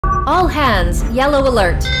All hands, yellow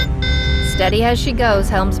alert. Steady as she goes,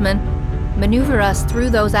 helmsman. Maneuver us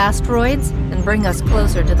through those asteroids and bring us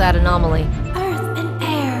closer to that anomaly. Earth and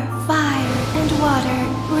air, fire and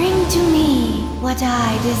water, bring to me what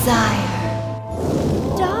I desire.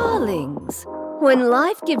 Darlings, when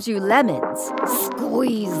life gives you lemons,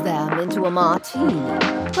 squeeze them into a martini.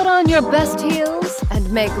 Put on your best heels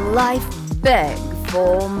and make life beg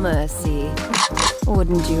for mercy.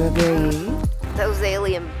 Wouldn't you agree? Those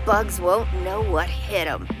alien bugs won't know what hit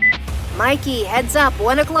them. Mikey, heads up,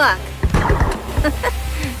 1 o'clock.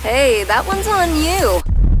 Hey, that one's on you.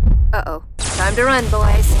 Uh-oh, time to run,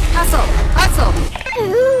 boys. Hustle, hustle.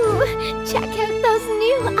 Ooh, check out those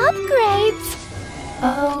new upgrades.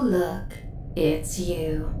 Oh, look, it's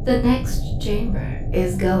you. The next chamber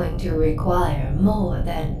is going to require more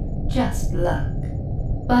than just luck.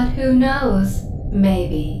 But who knows?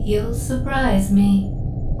 Maybe you'll surprise me.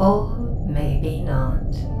 Or maybe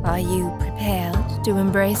not. Are you prepared to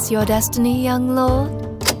embrace your destiny, young lord?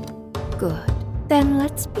 Good. Then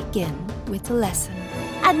let's begin with the lesson.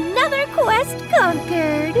 Another quest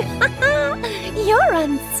conquered. You're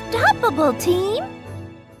unstoppable, team.